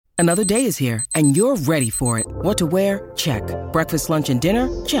Another day is here, and you're ready for it. What to wear? Check. Breakfast, lunch, and dinner?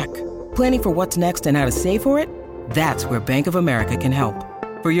 Check. Planning for what's next and how to save for it? That's where Bank of America can help.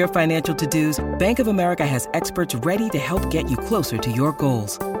 For your financial to-dos, Bank of America has experts ready to help get you closer to your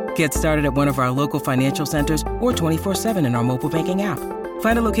goals. Get started at one of our local financial centers or 24/7 in our mobile banking app.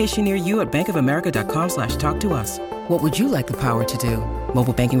 Find a location near you at bankofamerica.com/talktous. What would you like the power to do?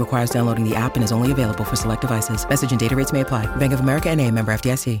 Mobile banking requires downloading the app and is only available for select devices. Message and data rates may apply. Bank of America N.A., member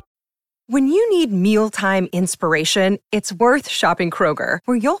FDIC. When you need mealtime inspiration, it's worth shopping Kroger,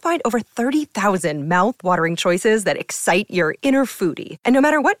 where you'll find over 30,000 mouth-watering choices that excite your inner foodie. And no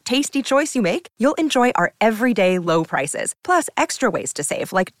matter what tasty choice you make, you'll enjoy our everyday low prices, plus extra ways to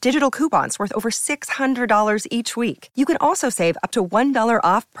save, like digital coupons worth over $600 each week. You can also save up to $1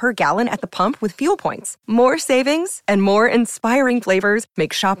 off per gallon at the pump with fuel points. More savings and more inspiring flavors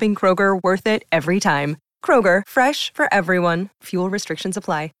make shopping Kroger worth it every time. Kroger, fresh for everyone. Fuel restrictions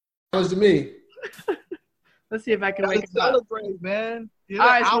apply. To me. Let's see if I can wake up. Celebrate, man. All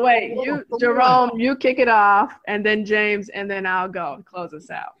right, so wait, Jerome, you kick it off, and then James, and then I'll go and close us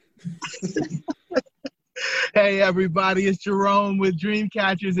out. Hey, everybody, it's Jerome with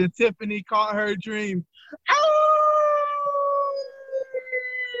Dreamcatchers, and Tiffany caught her dream.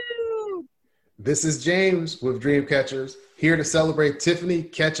 This is James with Dreamcatchers, here to celebrate Tiffany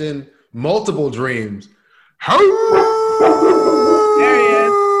catching multiple dreams. There he is.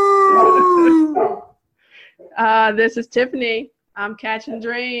 This is Tiffany. I'm catching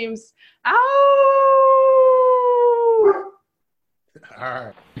dreams. Ow! All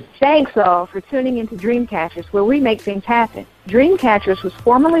right. Thanks all for tuning into Dreamcatchers, where we make things happen. Dreamcatchers was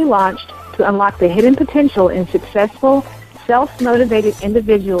formally launched to unlock the hidden potential in successful, self-motivated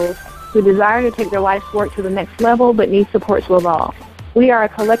individuals who desire to take their life's work to the next level but need support to evolve. We are a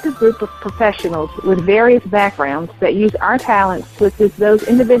collective group of professionals with various backgrounds that use our talents to assist those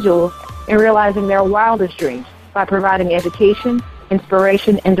individuals in realizing their wildest dreams by providing education,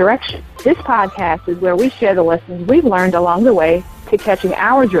 inspiration, and direction. This podcast is where we share the lessons we've learned along the way to catching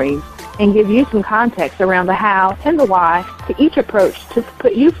our dreams and give you some context around the how and the why to each approach to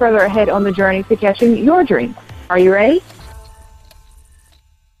put you further ahead on the journey to catching your dreams. Are you ready?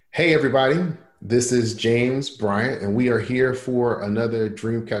 Hey, everybody. This is James Bryant, and we are here for another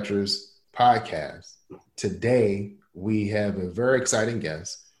Dreamcatchers podcast. Today, we have a very exciting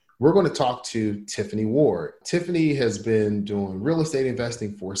guest. We're going to talk to Tiffany Ward. Tiffany has been doing real estate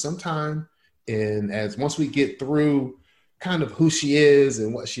investing for some time, and once we get through kind of who she is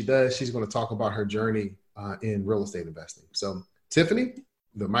and what she does, she's going to talk about her journey in real estate investing. So, Tiffany,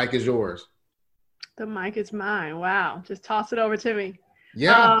 the mic is yours. The mic is mine. Wow. Just toss it over to me.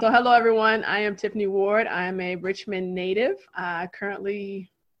 Yeah. So hello, everyone. I am Tiffany Ward. I am a Richmond native. I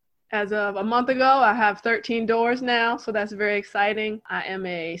currently, as of a month ago, I have 13 doors now, so that's very exciting. I am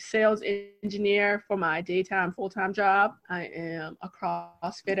a sales engineer for my daytime full-time job. I am a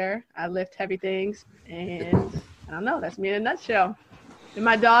CrossFitter. I lift heavy things, and I don't know, that's me in a nutshell. And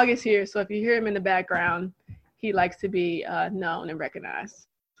my dog is here, so if you hear him in the background, he likes to be known and recognized.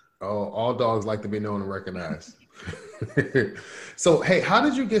 Oh, all dogs like to be known and recognized. So, hey, how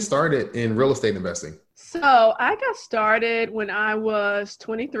did you get started in real estate investing? So I got started when I was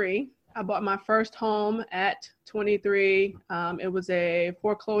 23. I bought my first home at 23. It was a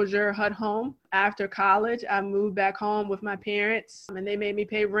foreclosure HUD home. After college, I moved back home with my parents, and they made me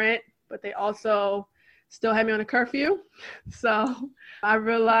pay rent, but they also still had me on a curfew. So I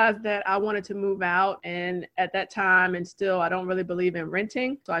realized that I wanted to move out. And at that time, and still, I don't really believe in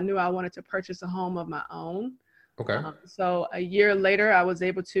renting. So I knew I wanted to purchase a home of my own. Okay. So a year later, I was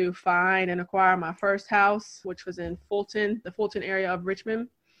able to find and acquire my first house, which was in Fulton, the Fulton area of Richmond.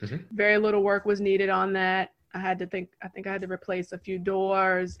 Mm-hmm. Very little work was needed on that. I think I had to replace a few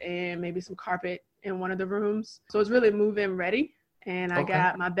doors and maybe some carpet in one of the rooms. So it was really move-in ready. And I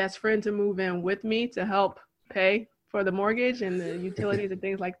got my best friend to move in with me to help pay for the mortgage and the utilities and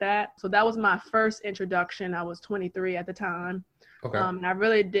things like that. So that was my first introduction. I was 23 at the time. Okay. And I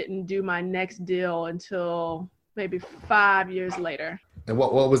really didn't do my next deal until maybe 5 years later. And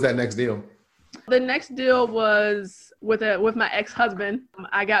what was that next deal? The next deal was with my ex-husband.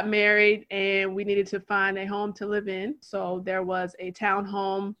 I got married and we needed to find a home to live in. So there was a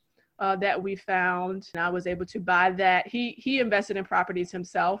townhome that we found, and I was able to buy that. He invested in properties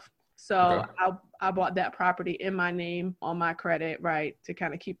himself. So I bought that property in my name on my credit, right, to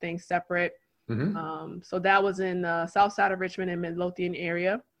kind of keep things separate. Mm-hmm. So that was in the south side of Richmond in Midlothian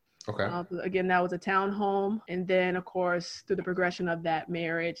area. Okay. Again, that was a townhome. And then, of course, through the progression of that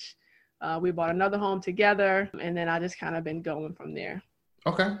marriage, we bought another home together. And then I just kind of been going from there.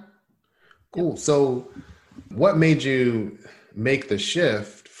 Okay. Cool. Yep. So what made you make the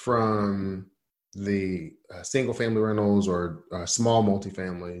shift from the single family rentals or small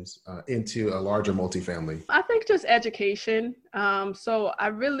multifamilies into a larger multifamily? I think just education. So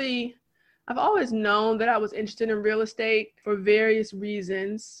I've always known that I was interested in real estate for various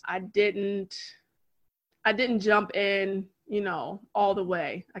reasons. I didn't jump in, all the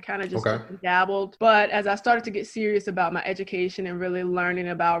way. I kind of just dabbled. But as I started to get serious about my education and really learning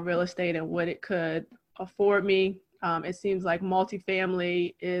about real estate and what it could afford me, it seems like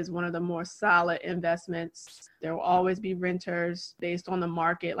multifamily is one of the more solid investments. There will always be renters based on the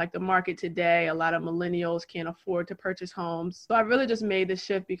market. Like the market today, a lot of millennials can't afford to purchase homes. So I really just made the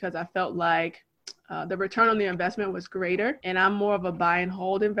shift because I felt like the return on the investment was greater, and I'm more of a buy and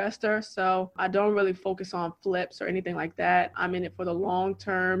hold investor. So I don't really focus on flips or anything like that. I'm in it for the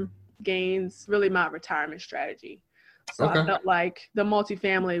long-term gains, really my retirement strategy. So I felt like the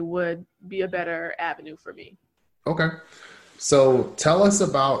multifamily would be a better avenue for me. Okay. So tell us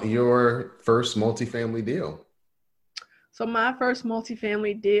about your first multifamily deal. So my first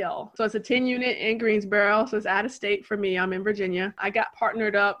multifamily deal. So it's a 10 unit in Greensboro. So it's out of state for me. I'm in Virginia. I got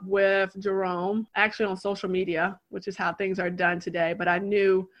partnered up with Jerome, actually on social media, which is how things are done today. But I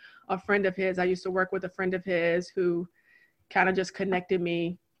knew a friend of his. I used to work with a friend of his who kind of just connected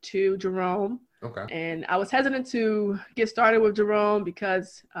me to Jerome. Okay. And I was hesitant to get started with Jerome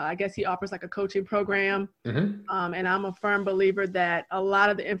because I guess he offers like a coaching program. Mm-hmm. And I'm a firm believer that a lot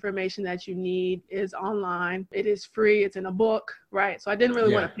of the information that you need is online. It is free. It's in a book, right? So I didn't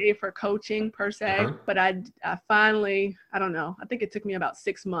really want to pay for coaching per se, but I finally, I don't know, I think it took me about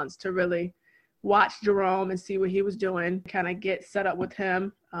 6 months to really watch Jerome and see what he was doing, kind of get set up with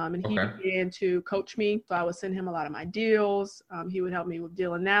him. And he began to coach me. So I would send him a lot of my deals. He would help me with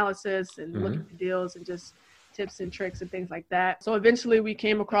deal analysis and look at the deals and just tips and tricks and things like that. So eventually we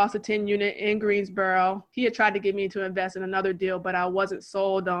came across a 10 unit in Greensboro. He had tried to get me to invest in another deal, but I wasn't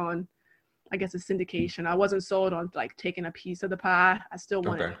sold on, I guess, a syndication. I wasn't sold on like taking a piece of the pie. I still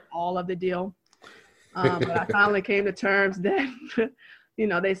wanted all of the deal. But I finally came to terms that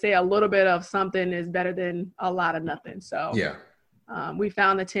they say a little bit of something is better than a lot of nothing. So we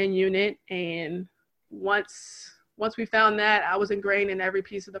found the 10 unit. And once we found that, I was ingrained in every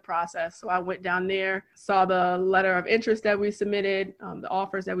piece of the process. So I went down there, saw the letter of interest that we submitted, the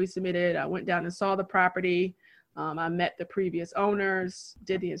offers that we submitted. I went down and saw the property. I met the previous owners,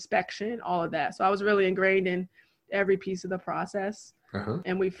 did the inspection, all of that. So I was really ingrained in every piece of the process.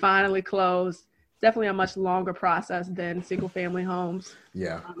 And we finally closed. Definitely a much longer process than single family homes.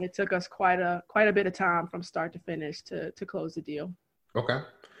 Yeah. It took us quite a bit of time from start to finish to close the deal. Okay.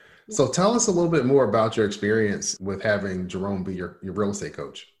 So tell us a little bit more about your experience with having Jerome be your real estate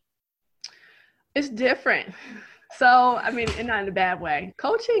coach. It's different. So, I mean, and not in a bad way.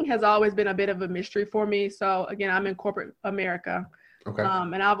 Coaching has always been a bit of a mystery for me. So again, I'm in corporate America. Okay.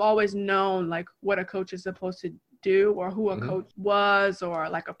 And I've always known like what a coach is supposed to do or who a coach was or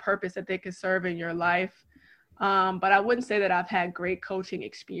like a purpose that they could serve in your life. But I wouldn't say that I've had great coaching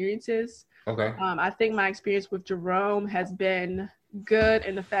experiences. Okay. I think my experience with Jerome has been good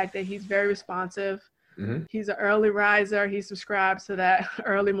in the fact that he's very responsive. He's an early riser. He subscribes to that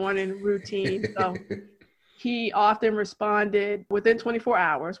early morning routine. So he often responded within 24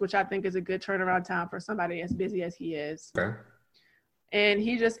 hours, which I think is a good turnaround time for somebody as busy as he is. Okay. And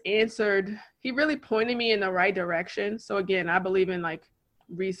he just answered, he really pointed me in the right direction. So again, I believe in like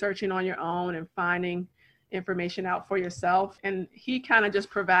researching on your own and finding information out for yourself. And he kind of just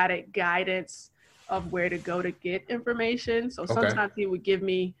provided guidance of where to go to get information. So sometimes he would give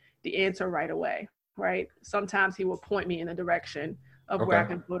me the answer right away, right? Sometimes he would point me in the direction of where I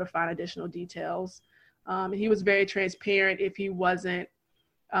can go to find additional details. He was very transparent if he wasn't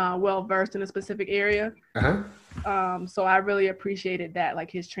well-versed in a specific area. So I really appreciated that, like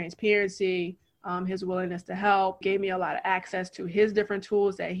his transparency, his willingness to help, gave me a lot of access to his different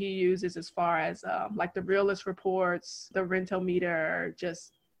tools that he uses as far as like the realist reports, the rental meter,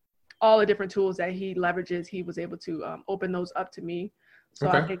 just all the different tools that he leverages. He was able to open those up to me. So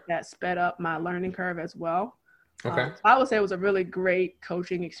I think that sped up my learning curve as well. So I would say it was a really great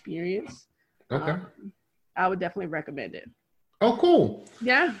coaching experience. I would definitely recommend it. Oh, cool.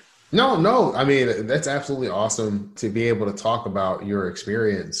 Yeah. No. I mean, that's absolutely awesome to be able to talk about your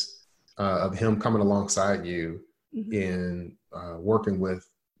experience of him coming alongside you in working with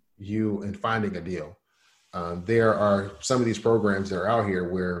you and finding a deal. There are some of these programs that are out here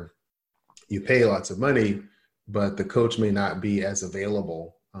where you pay lots of money, but the coach may not be as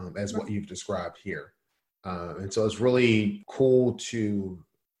available as what you've described here. And so it's really cool to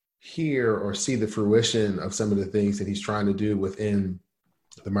hear or see the fruition of some of the things that he's trying to do within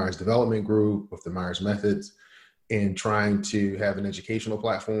the Myers Development Group, with the Myers Methods. in trying to have an educational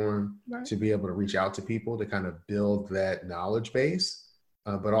platform Right. to be able to reach out to people to kind of build that knowledge base,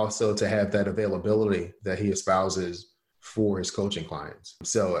 but also to have that availability that he espouses for his coaching clients.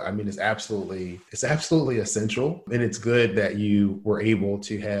 So, I mean, it's absolutely essential, and it's good that you were able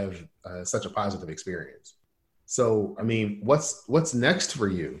to have such a positive experience. So, I mean, what's next for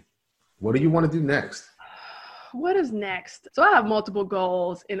you? What do you want to do next? What is next? So I have multiple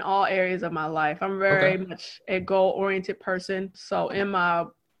goals in all areas of my life. I'm very much a goal-oriented person. So in my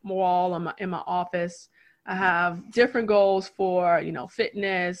wall, in my office, I have different goals for,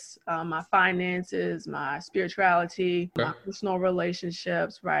 fitness, my finances, my spirituality, my personal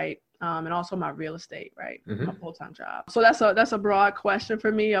relationships, right? And also my real estate, right? My full-time job. So that's a broad question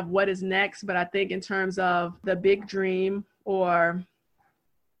for me of what is next. But I think in terms of the big dream or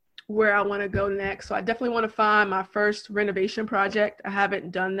where I want to go next. So I definitely want to find my first renovation project. I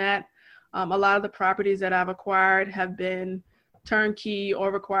haven't done that. A lot of the properties that I've acquired have been turnkey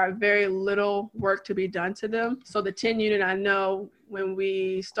or require very little work to be done to them. So the 10 unit, I know when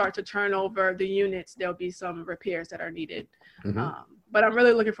we start to turn over the units, there'll be some repairs that are needed. But I'm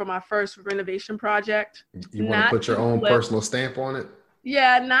really looking for my first renovation project. You want to put your own personal stamp on it?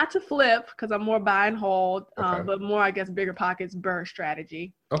 Yeah, not to flip because I'm more buy and hold, but more, I guess, bigger pockets, BRRRR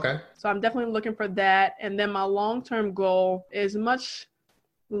strategy. Okay. So I'm definitely looking for that. And then my long-term goal is much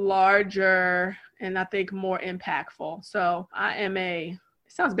larger and I think more impactful. So it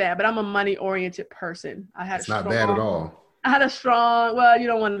sounds bad, but I'm a money-oriented person. It's not bad at all. I had a strong, well, you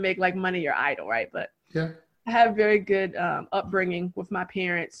don't want to make like money your idol, right? But yeah. I had a very good upbringing with my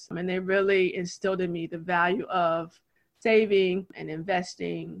parents, and they really instilled in me the value of saving and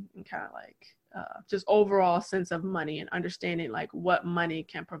investing and kind of like just overall sense of money and understanding like what money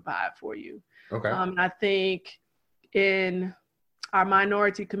can provide for you. Okay. I think in our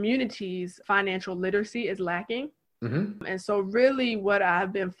minority communities, financial literacy is lacking. And so really what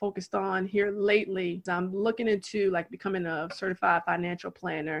I've been focused on here lately is I'm looking into like becoming a certified financial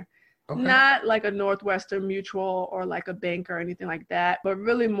planner. Not like a Northwestern Mutual or like a bank or anything like that, but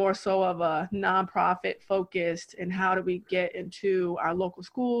really more so of a nonprofit focused and how do we get into our local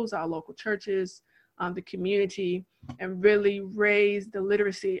schools, our local churches, the community, and really raise the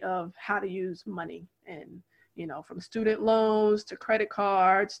literacy of how to use money. And, from student loans to credit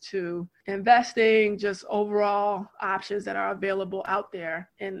cards to investing, just overall options that are available out there.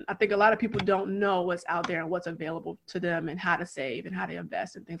 And I think a lot of people don't know what's out there and what's available to them and how to save and how to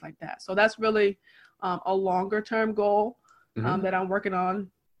invest and things like that. So that's really a longer term goal that I'm working on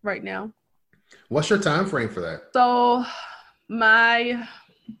right now. What's your time frame for that? So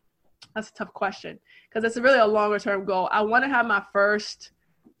that's a tough question because it's really a longer term goal. I want to have my first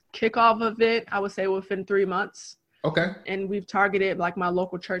kickoff event, I would say within 3 months. Okay. And we've targeted like my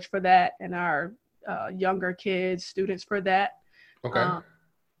local church for that and our younger kids, students for that. Okay.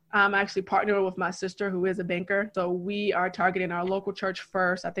 I'm actually partnering with my sister who is a banker. So we are targeting our local church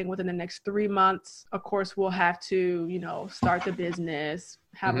first. I think within the next 3 months, of course, we'll have to, start the business,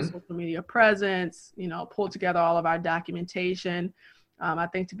 have a social media presence, pull together all of our documentation. I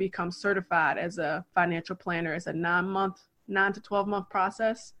think to become certified as a financial planner is a 9 to 12 month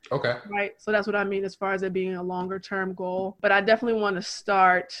process. Okay. Right. So that's what I mean as far as it being a longer term goal. But I definitely want to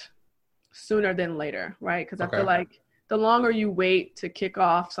start sooner than later. Right. Because I feel like the longer you wait to kick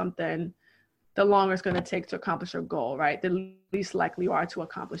off something, the longer it's going to take to accomplish your goal. Right. The least likely you are to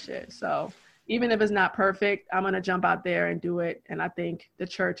accomplish it. So even if it's not perfect, I'm going to jump out there and do it. And I think the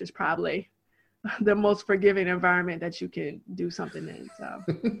church is probably the most forgiving environment that you can do something in. So,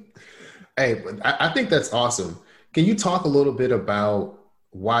 hey, I think that's awesome. Can you talk a little bit about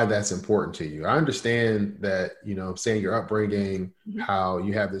why that's important to you? I understand that, saying your upbringing, how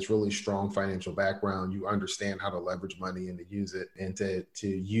you have this really strong financial background, you understand how to leverage money and to use it and to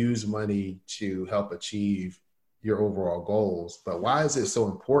use money to help achieve your overall goals. But why is it so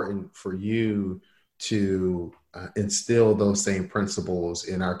important for you to instill those same principles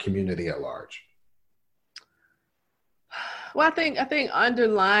in our community at large? Well, I think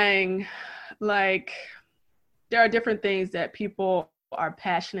underlying, like, there are different things that people are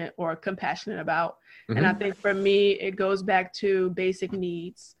passionate or compassionate about. And I think for me, it goes back to basic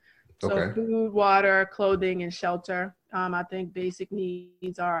needs. So food, water, clothing, and shelter. I think basic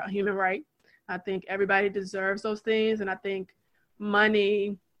needs are a human right. I think everybody deserves those things. And I think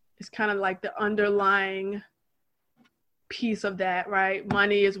money is kind of like the underlying piece of that, right?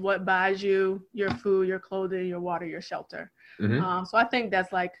 Money is what buys you your food, your clothing, your water, your shelter. So I think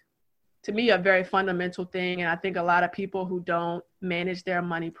that's like, to me, a very fundamental thing. And I think a lot of people who don't manage their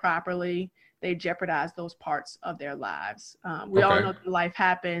money properly, they jeopardize those parts of their lives. We all know that life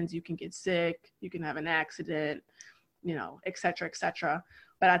happens. You can get sick, you can have an accident, et cetera, et cetera.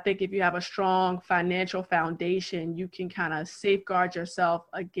 But I think if you have a strong financial foundation, you can kind of safeguard yourself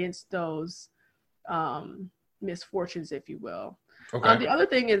against those misfortunes, if you will. Okay. The other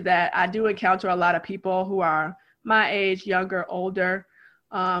thing is that I do encounter a lot of people who are my age, younger, older,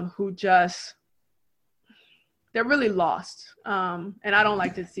 who they're really lost. And I don't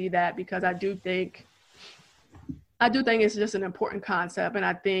like to see that, because I do think it's just an important concept. And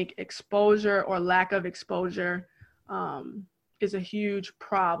I think exposure or lack of exposure is a huge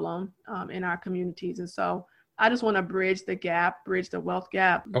problem in our communities. And so I just want to bridge the wealth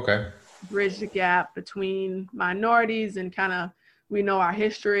gap, bridge the gap between minorities, and we know our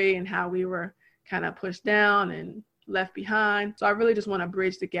history and how we were kind of pushed down and left behind. So I really just want to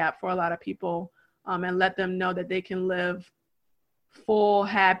bridge the gap for a lot of people, and let them know that they can live full,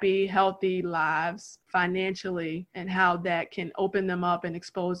 happy, healthy lives financially, and how that can open them up and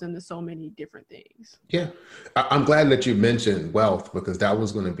expose them to so many different things. Yeah. I'm glad that you mentioned wealth, because that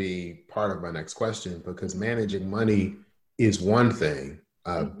was going to be part of my next question, because managing money is one thing.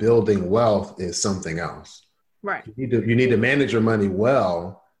 Building wealth is something else. Right. You need to manage your money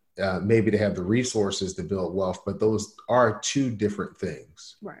well, maybe to have the resources to build wealth, but those are two different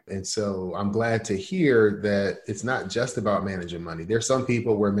things. Right. And so I'm glad to hear that it's not just about managing money. There's some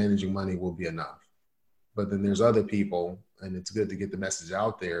people where managing money will be enough, but then there's other people, and it's good to get the message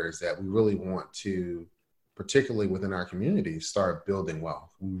out there, is that we really want to, particularly within our communities, start building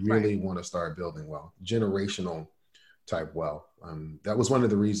wealth. We really want to start building wealth, generational type wealth. That was one of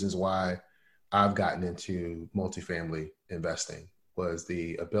the reasons why I've gotten into multifamily investing, was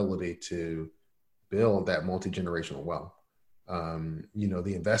the ability to build that multi-generational wealth.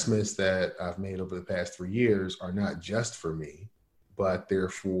 The investments that I've made over the past 3 years are not just for me, but they're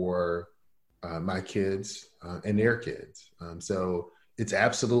for my kids and their kids. So it's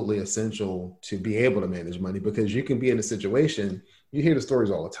absolutely essential to be able to manage money, because you can be in a situation, you hear the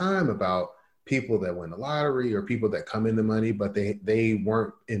stories all the time about people that win the lottery or people that come into money, but they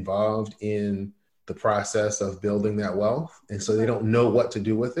weren't involved in the process of building that wealth. And so they don't know what to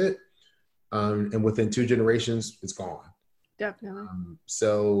do with it. And within 2 generations, it's gone. Definitely.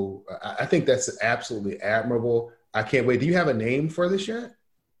 So I think that's absolutely admirable. I can't wait. Do you have a name for this yet?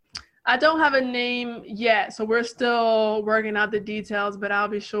 I don't have a name yet. So we're still working out the details, but I'll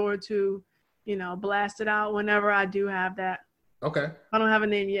be sure to, blast it out whenever I do have that. Okay. I don't have a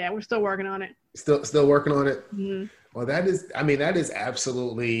name yet. We're still working on it. Still working on it. Mm-hmm. Well, that is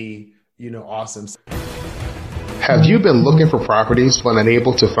absolutely, awesome. Have you been looking for properties but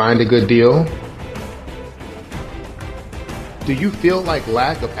unable to find a good deal? Do you feel like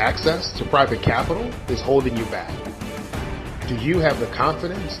lack of access to private capital is holding you back? Do you have the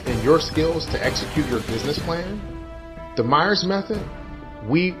confidence in your skills to execute your business plan? The Myers Method,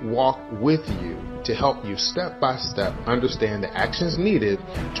 we walk with you to help you step by step understand the actions needed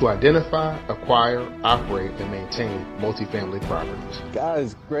to identify, acquire, operate, and maintain multifamily properties.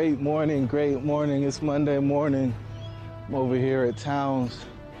 Guys, great morning. It's Monday morning. I'm over here at Towns.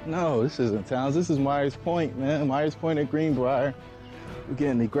 No, this isn't Towns. This is Myers Point, man. Myers Point at Greenbrier. We're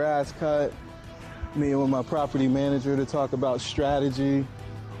getting the grass cut. Meeting with my property manager to talk about strategy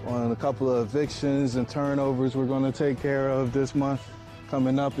on a couple of evictions and turnovers we're going to take care of this month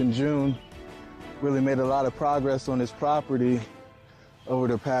coming up in June. Really made a lot of progress on this property over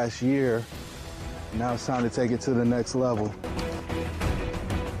the past year. Now it's time to take it to the next level.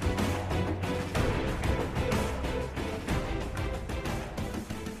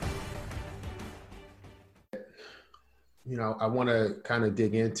 I want to kind of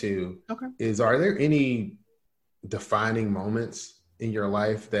dig into are there any defining moments in your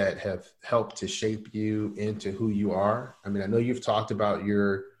life that have helped to shape you into who you are? I mean, I know you've talked about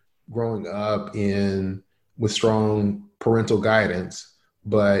your growing up with strong parental guidance,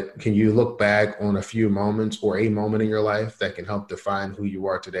 but can you look back on a few moments or a moment in your life that can help define who you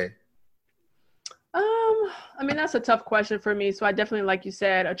are today? I mean, that's a tough question for me. So I definitely, like you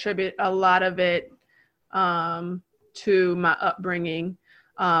said, attribute a lot of it to my upbringing.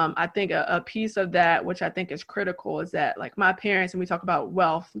 I think a piece of that, which I think is critical, is that like my parents, and we talk about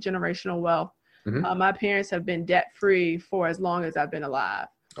wealth, generational wealth, my parents have been debt-free for as long as I've been alive.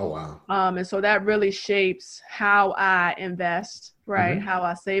 Oh, wow. And so that really shapes how I invest, right? How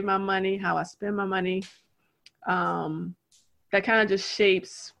I save my money, how I spend my money. That kind of just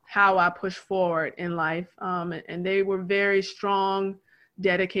shapes how I push forward in life. And they were very strong,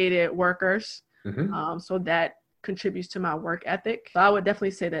 dedicated workers. So that contributes to my work ethic. So I would definitely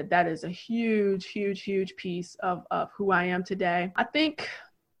say that is a huge, huge, huge piece of who I am today. I think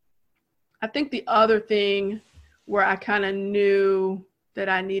I think the other thing where I kind of knew that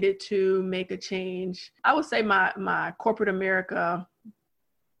I needed to make a change, I would say my corporate America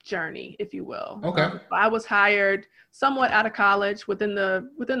journey, if you will. Okay. I was hired somewhat out of college within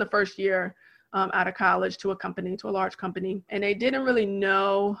the first year out of college to a large company, and they didn't really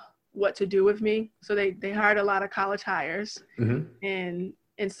know what to do with me. So they hired a lot of college hires, and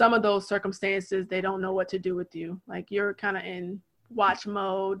in some of those circumstances, they don't know what to do with you. Like you're kind of in watch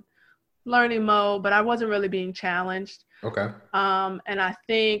mode, learning mode, but I wasn't really being challenged. Okay. And I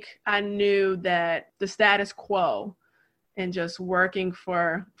think I knew that the status quo and just working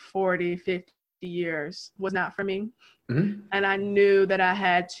for 40, 50 years was not for me. And I knew that I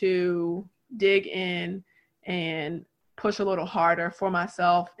had to dig in and push a little harder for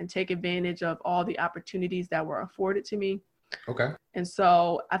myself and take advantage of all the opportunities that were afforded to me. Okay. And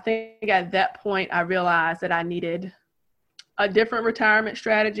so I think at that point, I realized that I needed a different retirement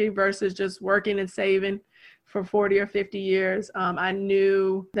strategy versus just working and saving for 40 or 50 years. I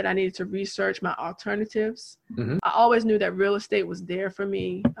knew that I needed to research my alternatives. I always knew that real estate was there for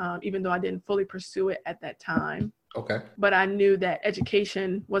me, even though I didn't fully pursue it at that time. Okay. But I knew that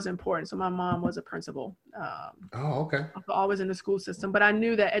education was important. So my mom was a principal. Okay. Always in the school system. But I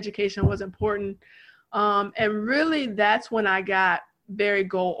knew that education was important. And really, that's when I got very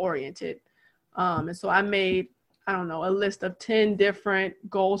goal-oriented. And so I made, I don't know, a list of 10 different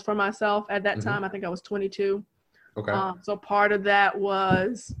goals for myself at that time. I think I was 22. Okay. So part of that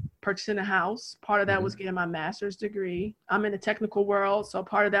was purchasing a house. Part of that was getting my master's degree. I'm in the technical world. So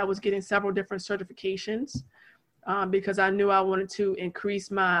part of that was getting several different certifications because I knew I wanted to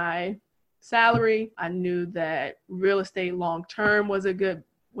increase my salary. I knew that real estate long-term was a good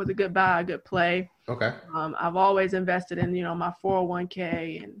buy, a good play. Okay. I've always invested in, my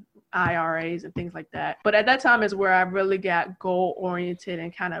 401k and IRAs and things like that. But at that time is where I really got goal oriented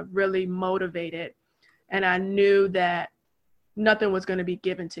and kind of really motivated. And I knew that nothing was going to be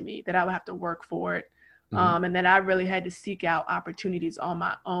given to me, that I would have to work for it. And that I really had to seek out opportunities on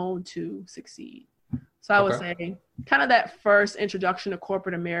my own to succeed. So I would say kind of that first introduction to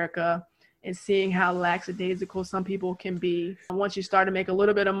corporate America and seeing how lackadaisical some people can be. Once you start to make a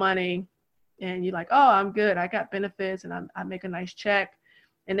little bit of money and you're like, oh, I'm good. I got benefits and I make a nice check.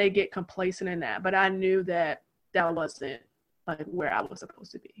 And they get complacent in that. But I knew that wasn't like where I was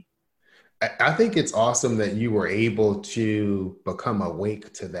supposed to be. I think it's awesome that you were able to become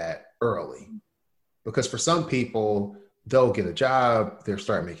awake to that early. Because for some people, they'll get a job, they'll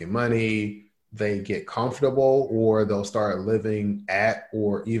start making money, they get comfortable, or they'll start living at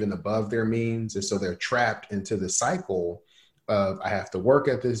or even above their means. And so they're trapped into the cycle of, I have to work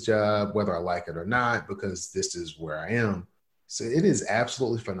at this job, whether I like it or not, because this is where I am. So it is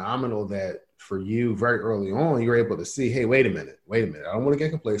absolutely phenomenal that for you very early on, you're able to see, hey, wait a minute. I don't want to get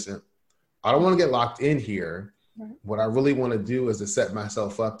complacent. I don't want to get locked in here. Right. What I really want to do is to set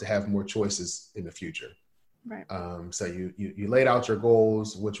myself up to have more choices in the future. Right. So you laid out your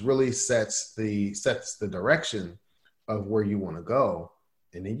goals, which really sets the direction of where you want to go.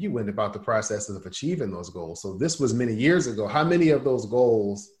 And then you went about the process of achieving those goals. So this was many years ago. How many of those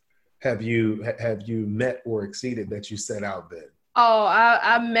goals have you met or exceeded that you set out then? Oh,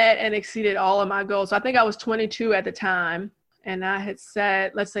 I met and exceeded all of my goals. So I think I was 22 at the time, and I had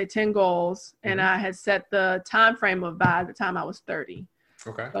set, let's say, 10 goals, and I had set the time frame of by the time I was 30.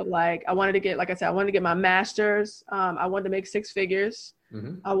 Okay. But I wanted to get my master's. I wanted to make six figures.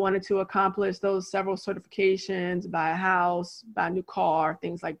 I wanted to accomplish those several certifications, buy a house, buy a new car,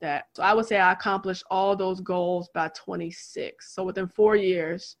 things like that. So I would say I accomplished all those goals by 26. So within 4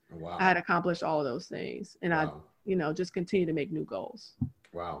 years, I had accomplished all of those things. And I just continue to make new goals.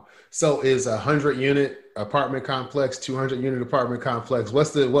 Wow. So is a 100-unit apartment complex, 200-unit apartment complex,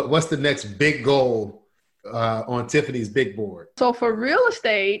 what's the next big goal on Tiffany's big board? So for real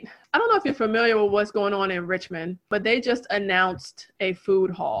estate, I don't know if you're familiar with what's going on in Richmond, but they just announced a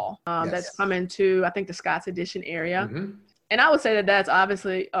food hall that's coming to, I think, the Scotts Addition area. And I would say that that's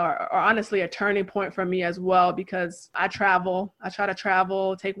obviously, or honestly, a turning point for me as well, because I try to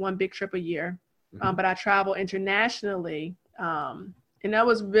travel, take one big trip a year, but I travel internationally. And that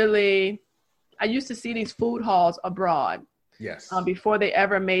was really, I used to see these food halls abroad. Yes. Before they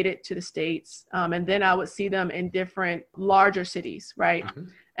ever made it to the States. And then I would see them in different larger cities, right?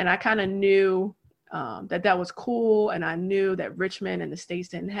 And I kind of knew that was cool. And I knew that Richmond and the States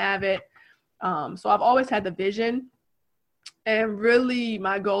didn't have it. So I've always had the vision. And really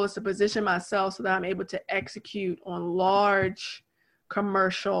my goal is to position myself so that I'm able to execute on large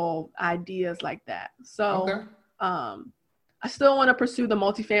commercial ideas like that. So I still want to pursue the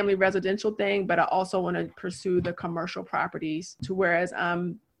multifamily residential thing, but I also want to pursue the commercial properties to whereas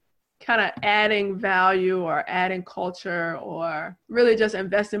I'm kind of adding value or adding culture or really just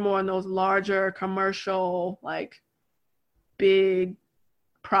investing more in those larger commercial, like big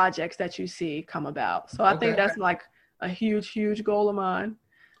projects that you see come about. So I think that's like a huge goal of mine.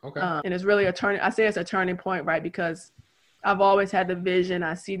 Okay. And it's really it's a turning point, right? Because I've always had the vision.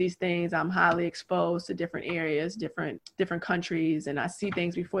 I see these things. I'm highly exposed to different areas, different countries, and I see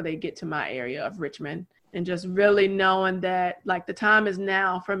things before they get to my area of Richmond. And just really knowing that like the time is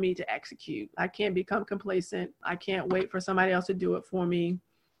now for me to execute. I can't become complacent. I can't wait for somebody else to do it for me.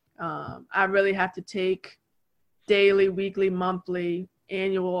 I really have to take daily, weekly, monthly,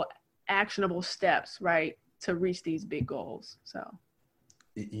 annual, actionable steps, right, to reach these big goals. So,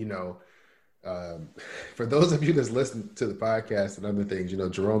 you know, for those of you that's listened to the podcast and other things, you know,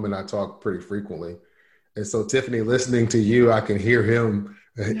 Jerome and I talk pretty frequently. And so Tiffany, listening to you, I can hear him,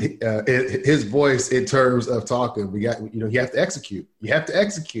 his voice in terms of talking. We got, you know, you have to execute. You have to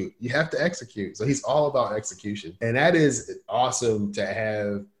execute. You have to execute. So he's all about execution. And that is awesome to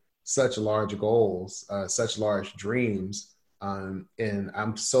have such large goals, such large dreams. And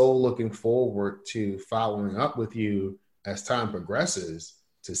I'm so looking forward to following up with you as time progresses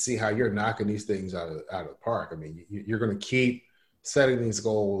to see how you're knocking these things out of the park. I mean, you're going to keep setting these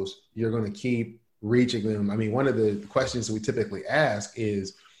goals. You're going to keep reaching them. I mean, one of the questions we typically ask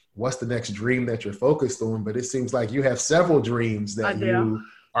is, what's the next dream that you're focused on? But it seems like you have several dreams that you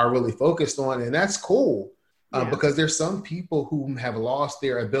are really focused on, and that's cool because there's some people who have lost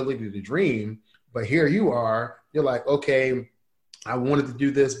their ability to dream, but here you are, you're like, okay, I wanted to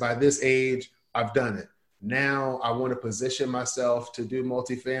do this by this age. I've done it. Now I want to position myself to do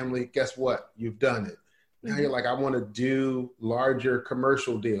multifamily. Guess what? You've done it. Now you're like, I want to do larger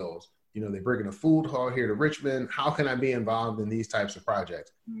commercial deals. You know, they're bringing a food hall here to Richmond. How can I be involved in these types of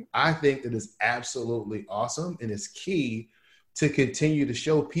projects? I think that is absolutely awesome. And it's key to continue to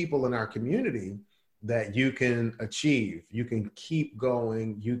show people in our community that you can achieve, you can keep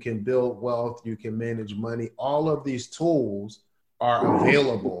going, you can build wealth, you can manage money. All of these tools are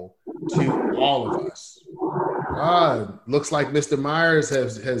available to all of us. Looks like Mr. Myers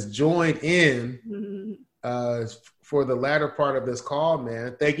has joined in for the latter part of this call,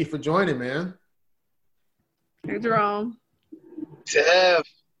 man. Thank you for joining, man. Hey, Jerome. Tiff,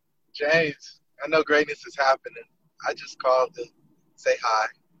 James, I know greatness is happening. I just called to say hi,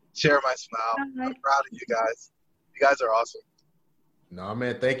 share my smile. Hi. I'm proud of you guys. You guys are awesome. No,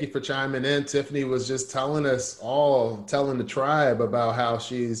 man, thank you for chiming in. Tiffany was just telling the tribe about how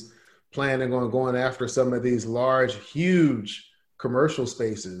she's planning on going after some of these large, huge commercial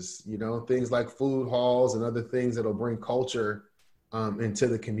spaces, you know, things like food halls and other things that'll bring culture into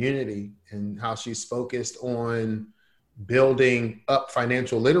the community, and how she's focused on building up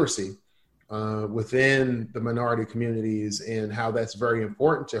financial literacy within the minority communities, and how that's very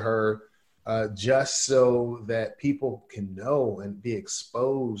important to her, just so that people can know and be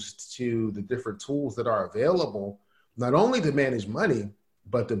exposed to the different tools that are available, not only to manage money,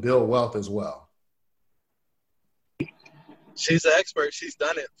 but to build wealth as well. She's an expert. She's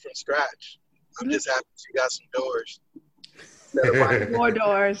done it from scratch. I'm just happy she got some doors. More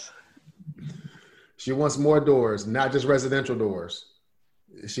doors. She wants more doors, not just residential doors.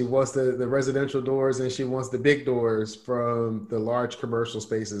 She wants the residential doors, and she wants the big doors from the large commercial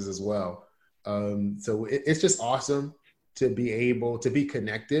spaces as well. So it's just awesome to be able to be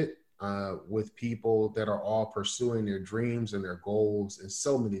connected with people that are all pursuing their dreams and their goals in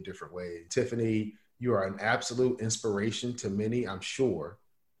so many different ways. Tiffany, you are an absolute inspiration to many, I'm sure.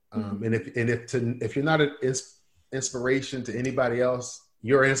 And if you're not an inspiration to anybody else,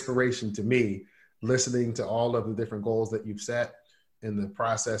 you're an inspiration to me, listening to all of the different goals that you've set and the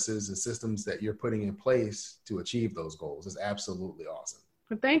processes and systems that you're putting in place to achieve those goals is absolutely awesome.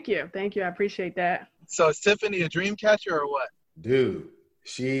 Well, thank you. I appreciate that. So is Tiffany a dream catcher or what? Dude,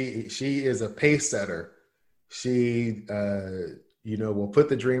 she is a pace setter. She, will put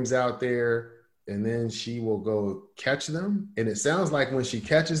the dreams out there, and then she will go catch them. And it sounds like when she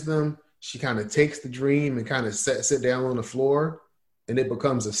catches them, she kind of takes the dream and kind of sit down on the floor, and it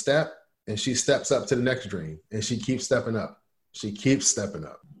becomes a step, and she steps up to the next dream, and she keeps stepping up. She keeps stepping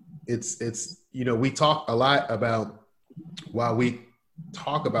up. It's we talk a lot about why we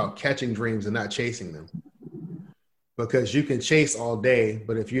talk about catching dreams and not chasing them, because you can chase all day,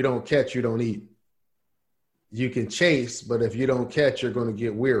 but if you don't catch, you don't eat. You can chase, but if you don't catch, you're going to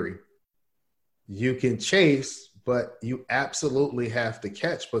get weary. You can chase, but you absolutely have to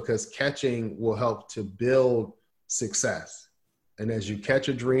catch, because catching will help to build success. And as you catch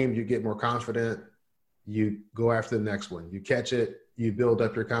a dream, you get more confident. You go after the next one. You catch it, you build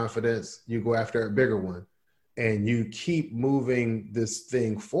up your confidence, you go after a bigger one. and you keep moving this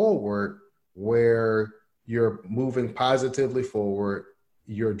thing forward where you're moving positively forward,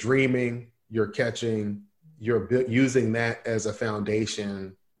 you're dreaming, you're catching, you're using that as a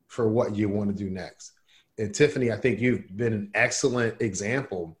foundation for what you want to do next. And Tiffany, I think you've been an excellent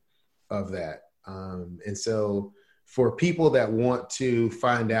example of that. And so for people that want to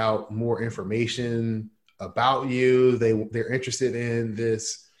find out more information about you, they're interested in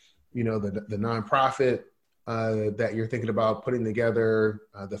this, the nonprofit that you're thinking about putting together,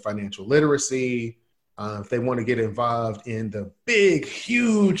 the financial literacy, if they want to get involved in the big,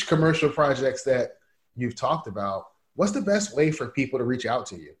 huge commercial projects that you've talked about, what's the best way for people to reach out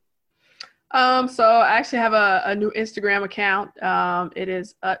to you? So I actually have a new Instagram account. It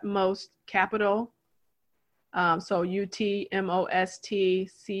is Utmost Capital. So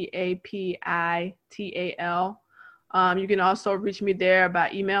UTMOSTCAPITAL. You can also reach me there by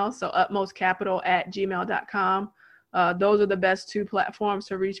email. So utmostcapital@gmail.com. Those are the best two platforms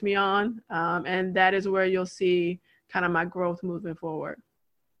to reach me on. And that is where you'll see kind of my growth moving forward.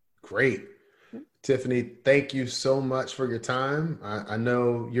 Great. Tiffany, thank you so much for your time. I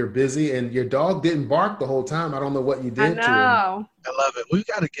know you're busy, and your dog didn't bark the whole time. I don't know what you did to him. I love it. We've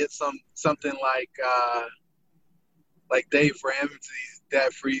got to get something like Dave Ramsey's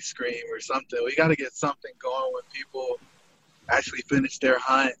Debt Free Scream or something. We got to get something going when people actually finish their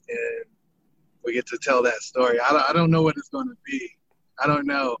hunt and we get to tell that story. I don't know what it's going to be. I don't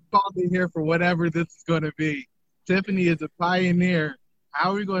know. Call me here for whatever this is going to be. Tiffany is a pioneer.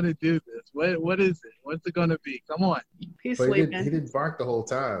 How are we going to do this? What is it? What's it going to be? Come on. He's sleeping. He didn't bark the whole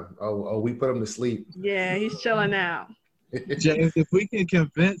time. Oh, we put him to sleep. Yeah, he's chilling now. James, if we can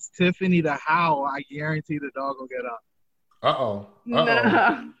convince Tiffany to howl, I guarantee the dog will get up. Uh-oh.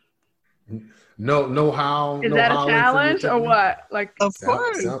 No. No howl. Is that a challenge or what? Of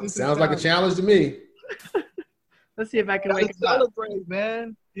course. Sounds like a challenge to me. Let's see if I can wake him up. Celebrate,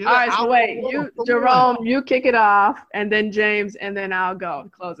 man. All right, so wait. Jerome, you kick it off, and then James, and then I'll go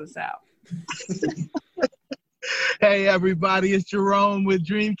and close us out. Hey, everybody. It's Jerome with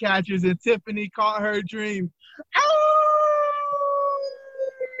Dreamcatchers, and Tiffany caught her dream.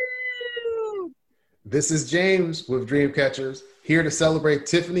 This is James with Dreamcatchers, here to celebrate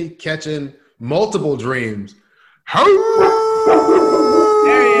Tiffany catching multiple dreams. There he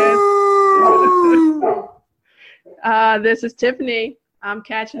is. This is Tiffany. I'm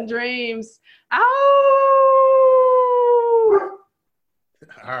catching dreams. Ow!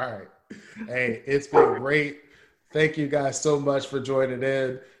 All right. Hey, it's been great. Thank you guys so much for joining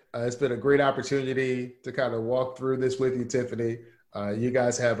in. It's been a great opportunity to kind of walk through this with you, Tiffany. You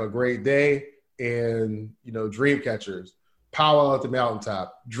guys have a great day. And, dream catchers, power at the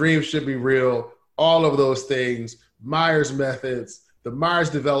mountaintop, dreams should be real, all of those things, Myers Methods, the Myers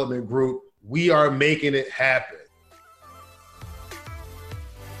Development Group, we are making it happen.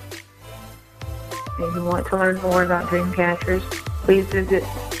 If you want to learn more about Dreamcatchers, please visit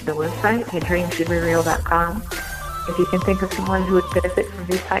the website at dreamshouldbereal.com. If you can think of someone who would benefit from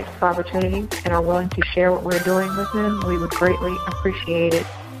these types of opportunities and are willing to share what we're doing with them, we would greatly appreciate it.